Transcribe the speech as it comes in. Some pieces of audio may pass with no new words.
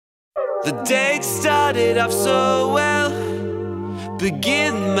The date started off so well.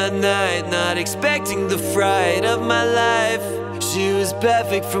 Begin my night, not expecting the fright of my life. She was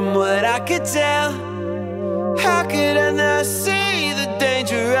perfect from what I could tell. How could I not see the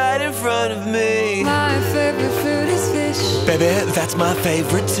danger right in front of me? My favorite food is fish. Baby, that's my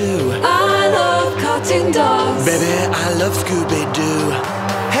favorite too. I love cartoon dogs. Baby, I love Scooby-Doo.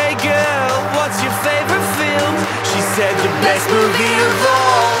 Hey girl, what's your favorite film? She said the best movie of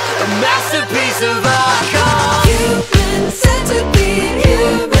all, a masterpiece of art called Human centipede,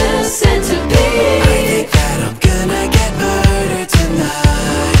 human centipede. I think that I'm gonna get murdered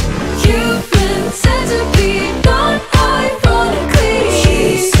tonight. Human centipede, not ironically.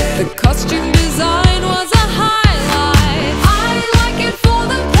 She said the costume design was a highlight. I like it for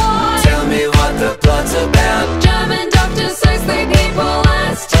the plot. Tell me what the plot's about. German doctor says they people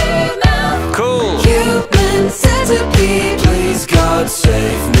as to mouth. Cool. Human centipede, Please God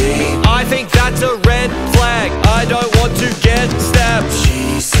save me. I think that's a red flag. I don't want to get stabbed.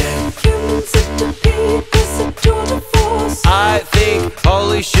 She said human centipede is a tour de force. I think,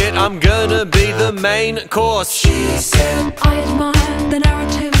 holy shit, I'm gonna be the main course. She said I admire the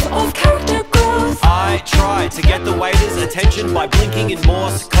narrative of character growth. I try to get the waiter's attention by blinking in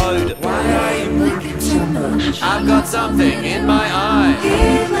Morse code. Why are you blinking too much? I've got something in my eye.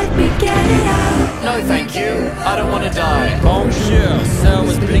 Here, let me get it out. No thank you, I don't want to die. Bonjour,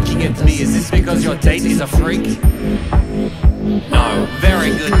 someone's blinking at me. Is this because your date is a freak? No,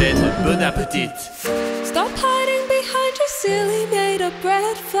 very good then. Bon appetit. Stop hiding behind your silly made-up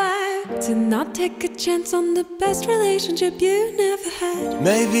red flag. Do not take a chance on the best relationship you never had.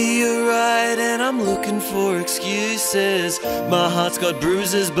 Maybe you're right and I'm looking for excuses. My heart's got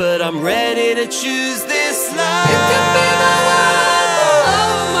bruises but I'm ready to choose this life. You can be my love, the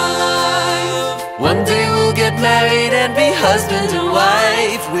love of my life. One day we'll get married and be husband and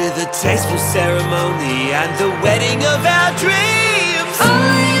wife, with a tasteful ceremony and the wedding of our dreams.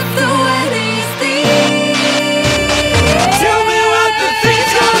 Only if the wedding's theme. Tell me what the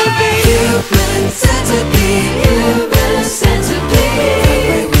thing's gonna be. Human centipede, human centipede. That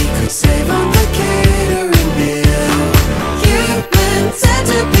way we could save on the catering bill. Human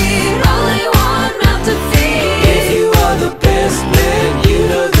centipede, only one mouth to feed. If you are the best man, you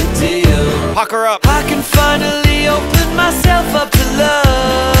know the deal. Pucker up. I can finally open myself up to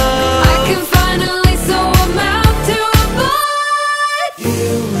love. I can finally sew a mouth to a bud.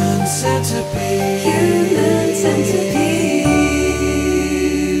 Human centipede.